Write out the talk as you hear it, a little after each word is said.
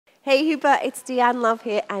Hey Hooper, it's Deanne Love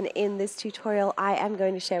here, and in this tutorial I am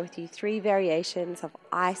going to share with you 3 variations of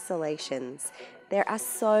isolations. There are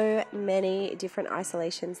so many different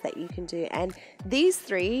isolations that you can do, and these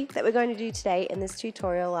 3 that we're going to do today in this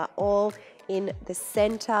tutorial are all in the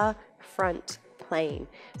center front plane.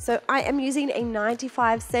 So I am using a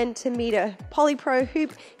 95 centimeter polypro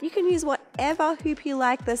hoop. You can use whatever hoop you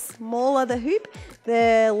like. The smaller the hoop,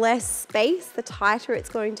 the less space, the tighter it's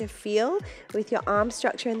going to feel with your arm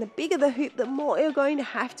structure, and the bigger the hoop, the more you're going to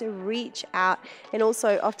have to reach out. And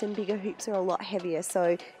also often bigger hoops are a lot heavier,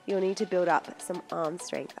 so you'll need to build up some arm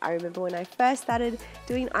strength. I remember when I first started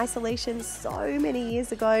doing isolations so many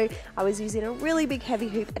years ago, I was using a really big heavy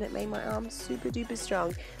hoop and it made my arms super duper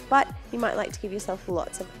strong. But you might like to give yourself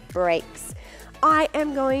lots of breaks. I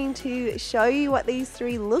am going to show you what these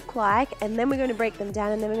 3 look like, and then we're going to break them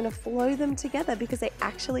down, and then we're going to flow them together because they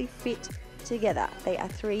actually fit together. They are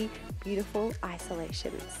 3 beautiful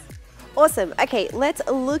isolations. Awesome. Okay, let's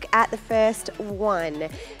look at the first one.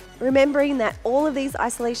 Remembering that all of these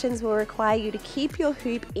isolations will require you to keep your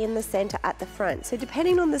hoop in the center at the front. So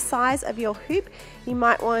depending on the size of your hoop, you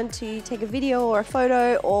might want to take a video or a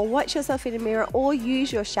photo or watch yourself in a mirror or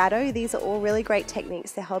use your shadow. These are all really great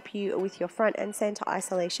techniques to help you with your front and center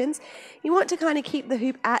isolations. You want to kind of keep the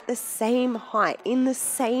hoop at the same height, in the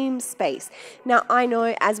same space. Now I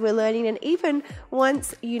know as we're learning, and even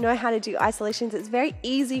once you know how to do isolations, it's very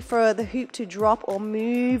easy for the hoop to drop or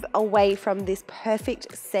move away from this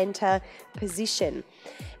perfect center position.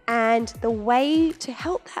 And the way to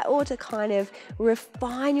help that, or to kind of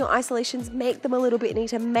refine your isolations, make them a little bit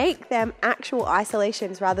neater, make them actual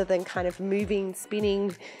isolations rather than kind of moving,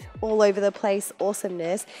 spinning all over the place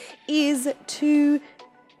awesomeness, is to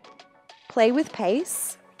play with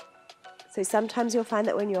pace. So sometimes you'll find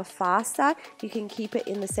that when you're faster, you can keep it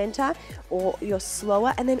in the center, or you're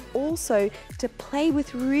slower. And then also to play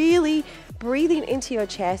with really breathing into your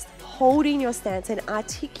chest, holding your stance, and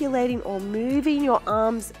articulating or moving your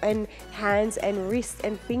arms and hands and wrists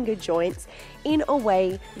and finger joints in a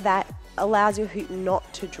way that allows your hoop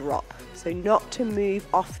not to drop. So not to move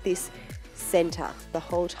off this center the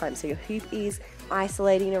whole time. So your hoop is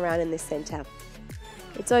isolating around in this center.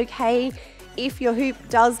 It's okay if your hoop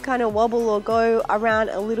does kind of wobble or go around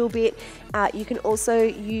a little bit. You can also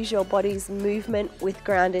use your body's movement with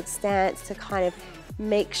grounded stance to kind of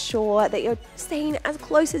make sure that you're staying as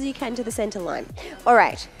close as you can to the center line. All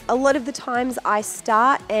right, a lot of the times I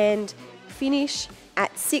start and finish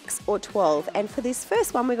at 6 or 12. And for this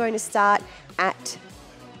first one, we're going to start at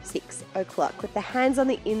 6 o'clock with the hands on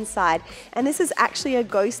the inside. And this is actually a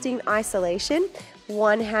ghosting isolation.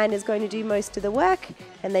 One hand is going to do most of the work,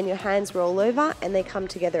 and then your hands roll over and they come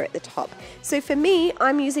together at the top. So for me,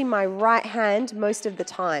 I'm using my right hand most of the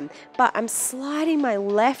time, but I'm sliding my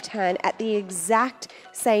left hand at the exact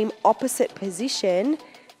same opposite position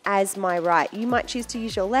as my right. You might choose to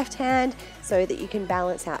use your left hand so that you can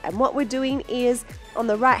balance out. And what we're doing is, on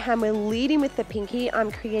the right hand, we're leading with the pinky.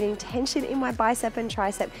 I'm creating tension in my bicep and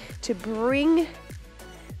tricep to bring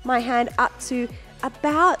my hand up to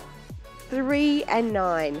about 3 and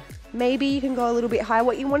 9. Maybe you can go a little bit higher.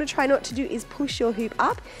 What you want to try not to do is push your hoop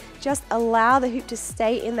up. Just allow the hoop to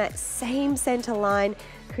stay in that same center line.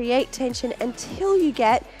 Create tension until you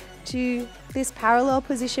get to this parallel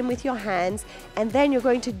position with your hands, and then you're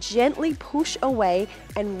going to gently push away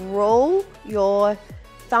and roll your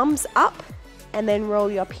thumbs up and then roll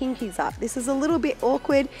your pinkies up. This is a little bit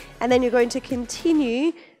awkward, and then you're going to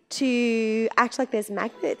continue to act like there's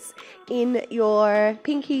magnets in your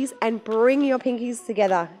pinkies and bring your pinkies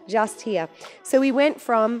together just here. So we went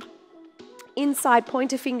from inside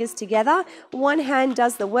pointer fingers together. One hand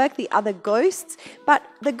does the work, the other ghosts, but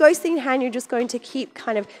the ghosting hand you're just going to keep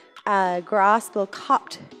kind of grasped or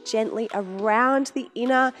cupped gently around the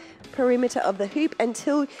inner perimeter of the hoop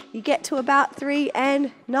until you get to about 3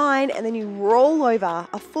 and 9, and then you roll over,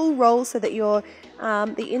 a full roll, so that your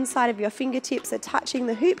the inside of your fingertips are touching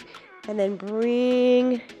the hoop, and then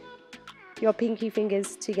bring your pinky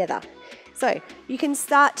fingers together. So you can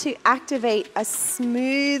start to activate a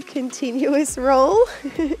smooth, continuous roll,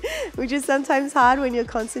 which is sometimes hard when you're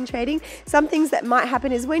concentrating. Some things that might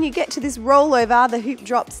happen is when you get to this rollover, the hoop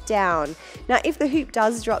drops down. Now, if the hoop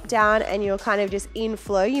does drop down and you're kind of just in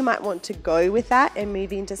flow, you might want to go with that and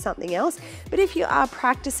move into something else. But if you are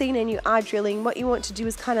practicing and you are drilling, what you want to do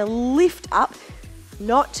is kind of lift up.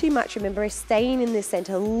 Not too much, remember, staying in the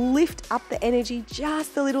center. Lift up the energy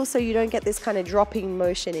just a little so you don't get this kind of dropping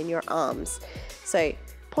motion in your arms. So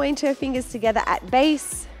pointer fingers together at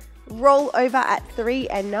base, roll over at 3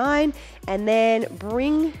 and 9, and then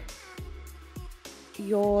bring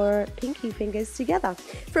your pinky fingers together.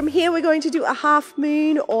 From here, we're going to do a half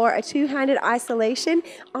moon or a two-handed isolation.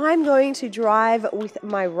 I'm going to drive with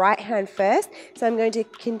my right hand first. So I'm going to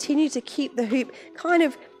continue to keep the hoop kind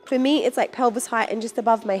of, for me, it's like pelvis height and just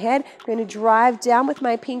above my head. I'm going to drive down with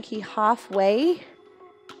my pinky halfway,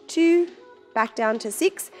 2, back down to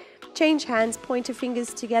 6, change hands, pointer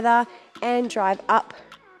fingers together, and drive up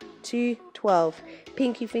to 12.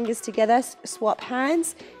 Pinky fingers together, swap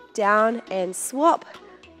hands, down and swap,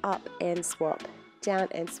 up and swap, down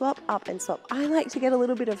and swap, up and swap. I like to get a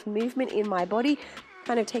little bit of movement in my body,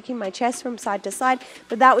 kind of taking my chest from side to side,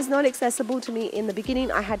 but that was not accessible to me in the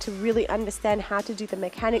beginning. I had to really understand how to do the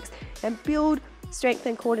mechanics and build strength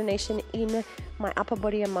and coordination in my upper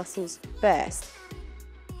body and muscles first.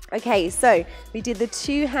 Okay, so we did the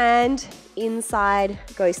two-hand inside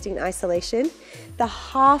ghosting isolation, the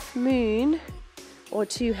half moon or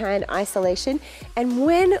two-hand isolation, and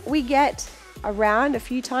when we get around a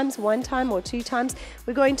few times, 1 time or 2 times,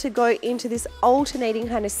 we're going to go into this alternating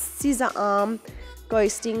kind of scissor arm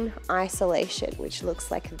ghosting isolation, which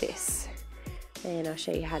looks like this. And I'll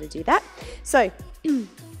show you how to do that. So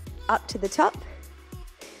up to the top,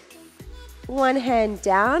 one hand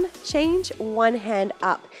down, change, one hand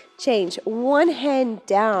up, change, one hand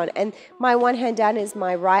down, and my one hand down is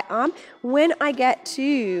my right arm. When I get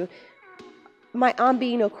to my arm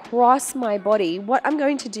being across my body, what I'm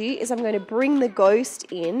going to do is I'm going to bring the ghost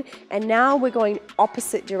in, and now we're going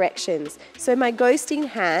opposite directions. So my ghosting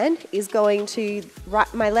hand is going to,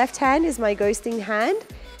 my left hand is my ghosting hand,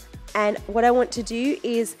 and what I want to do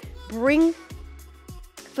is bring,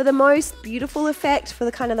 for the most beautiful effect, for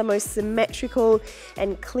the kind of the most symmetrical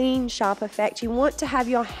and clean, sharp effect, you want to have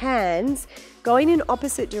your hands going in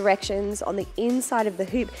opposite directions on the inside of the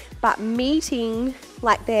hoop, but meeting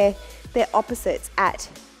like they're opposites at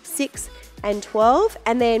 6 and 12,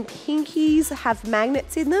 and then pinkies have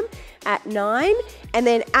magnets in them at 9, and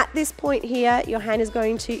then at this point here, your hand is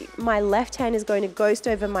going to, my left hand is going to ghost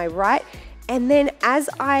over my right, and then as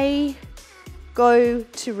I go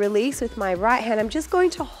to release with my right hand, I'm just going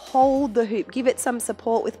to hold the hoop, give it some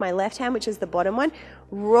support with my left hand, which is the bottom one,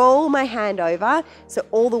 roll my hand over, so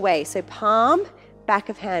all the way, so palm, back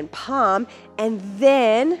of hand, palm, and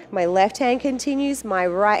then my left hand continues, my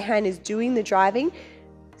right hand is doing the driving,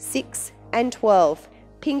 6 and 12,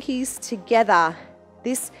 pinkies together,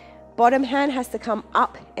 this bottom hand has to come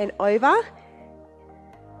up and over,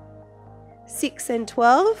 6 and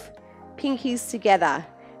 12, pinkies together,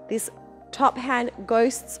 this top hand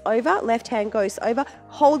ghosts over, left hand goes over,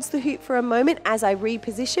 holds the hoop for a moment as I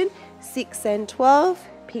reposition, 6 and 12,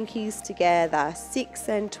 pinkies together, 6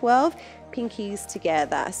 and 12, pinkies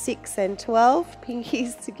together, 6 and 12,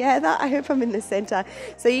 pinkies together. I hope I'm in the center.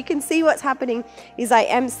 So you can see what's happening is I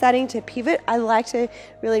am starting to pivot. I like to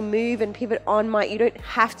really move and pivot on my, you don't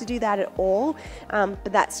have to do that at all,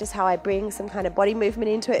 but that's just how I bring some kind of body movement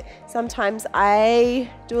into it. Sometimes I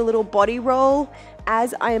do a little body roll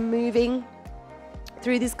as I am moving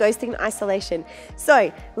through this ghosting isolation.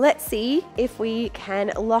 So let's see if we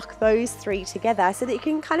can lock those 3 together so that you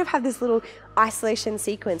can kind of have this little isolation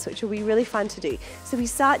sequence, which will be really fun to do. So we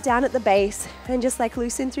start down at the base and just like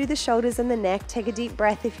loosen through the shoulders and the neck, take a deep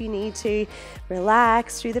breath if you need to,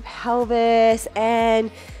 relax through the pelvis and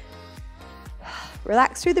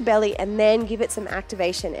relax through the belly, and then give it some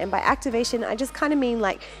activation. And by activation, I just kind of mean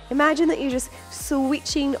like, imagine that you're just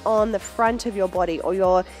switching on the front of your body, or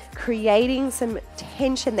you're creating some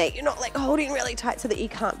tension there. You're not like holding really tight so that you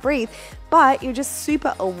can't breathe, but you're just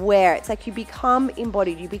super aware. It's like you become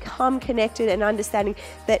embodied, you become connected and understanding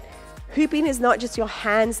that hooping is not just your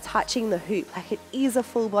hands touching the hoop, like it is a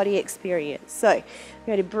full body experience. So I'm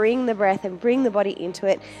going to bring the breath and bring the body into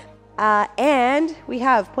it. And we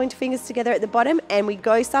have pointer fingers together at the bottom, and we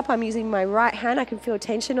ghost up. I'm using my right hand. I can feel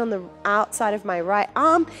tension on the outside of my right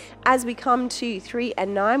arm. As we come to 3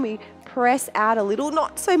 and 9, we press out a little,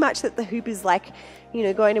 not so much that the hoop is like, you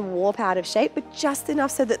know, going to warp out of shape, but just enough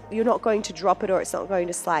so that you're not going to drop it or it's not going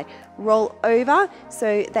to slide. Roll over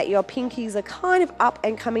so that your pinkies are kind of up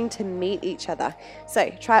and coming to meet each other. So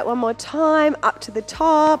try it one more time, up to the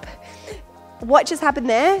top. What just happened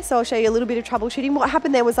there, so I'll show you a little bit of troubleshooting. What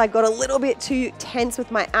happened there was I got a little bit too tense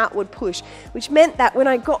with my outward push, which meant that when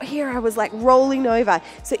I got here, I was like rolling over.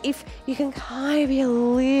 So if you can kind of be a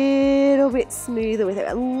little bit smoother with it,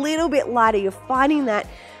 a little bit lighter, you're finding that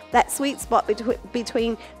sweet spot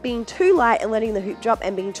between being too light and letting the hoop drop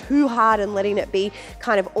and being too hard and letting it be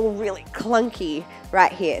kind of all really clunky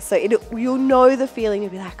right here. So you'll know the feeling,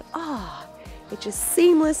 you'll be like, oh, it just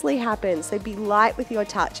seamlessly happens. So be light with your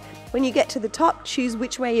touch. When you get to the top, choose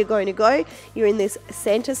which way you're going to go. You're in this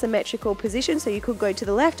center symmetrical position, so you could go to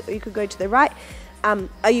the left or you could go to the right.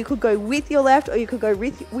 You could go with your left or you could go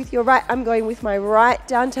with your right. I'm going with my right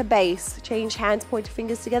down to base. Change hands, pointer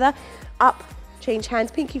fingers together, up, change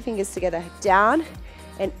hands, pinky fingers together, down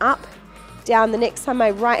and up, down. The next time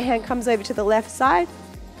my right hand comes over to the left side,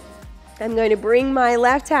 I'm going to bring my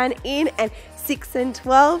left hand in and 6 and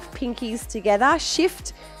 12, pinkies together,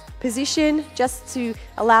 shift position just to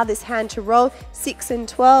allow this hand to roll. 6 and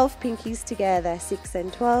 12, pinkies together, 6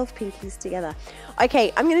 and 12, pinkies together.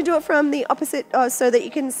 Okay, I'm going to do it from the opposite so that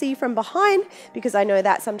you can see from behind, because I know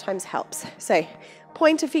that sometimes helps. So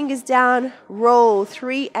pointer fingers down, roll,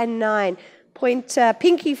 3 and 9, pointer,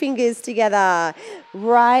 pinky fingers together,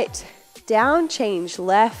 right, down, change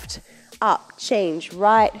left, up, change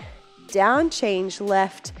right, down, change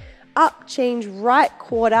left, up, change right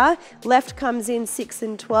quarter, left comes in, 6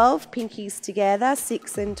 and 12, pinkies together,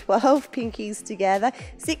 6 and 12, pinkies together,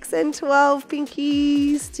 6 and 12,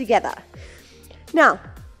 pinkies together. Now,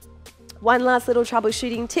 one last little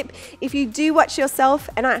troubleshooting tip. If you do watch yourself,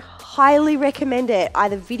 and I highly recommend it,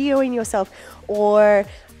 either videoing yourself or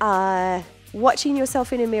watching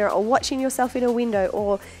yourself in a mirror or watching yourself in a window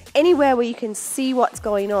or anywhere where you can see what's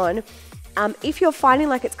going on, if you're finding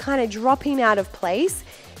like it's kind of dropping out of place,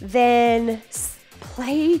 then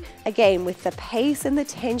play again with the pace and the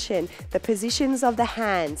tension, the positions of the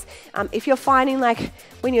hands. If you're finding like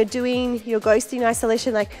when you're doing your ghosting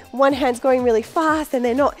isolation, like one hand's going really fast and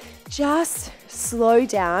they're not, just slow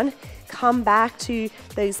down, come back to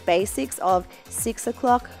those basics of 6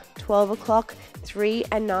 o'clock, 12 o'clock, 3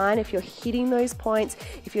 and 9. If you're hitting those points,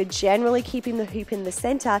 if you're generally keeping the hoop in the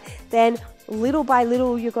center, then little by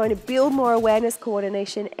little you're going to build more awareness,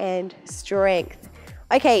 coordination and strength.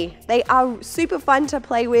 Okay, they are super fun to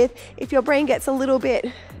play with. If your brain gets a little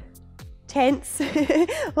bit tense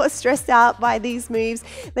or stressed out by these moves,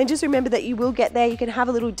 then just remember that you will get there. You can have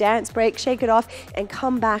a little dance break, shake it off, and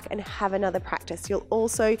come back and have another practice. You'll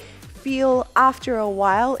also feel after a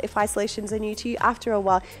while, if isolations are new to you, after a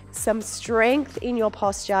while, some strength in your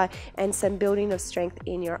posture and some building of strength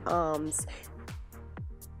in your arms.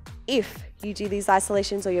 If you do these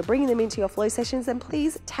isolations or you're bringing them into your flow sessions, then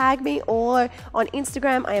please tag me, or on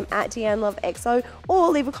Instagram, I am at DeanneLoveXO, or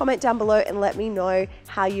leave a comment down below and let me know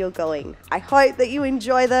how you're going. I hope that you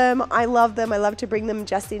enjoy them. I love them. I love to bring them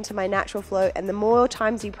just into my natural flow, and the more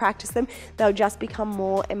times you practice them, they'll just become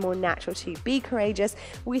more and more natural to you. Be courageous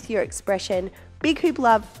with your expression. Big hoop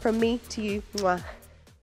love from me to you. Mwah.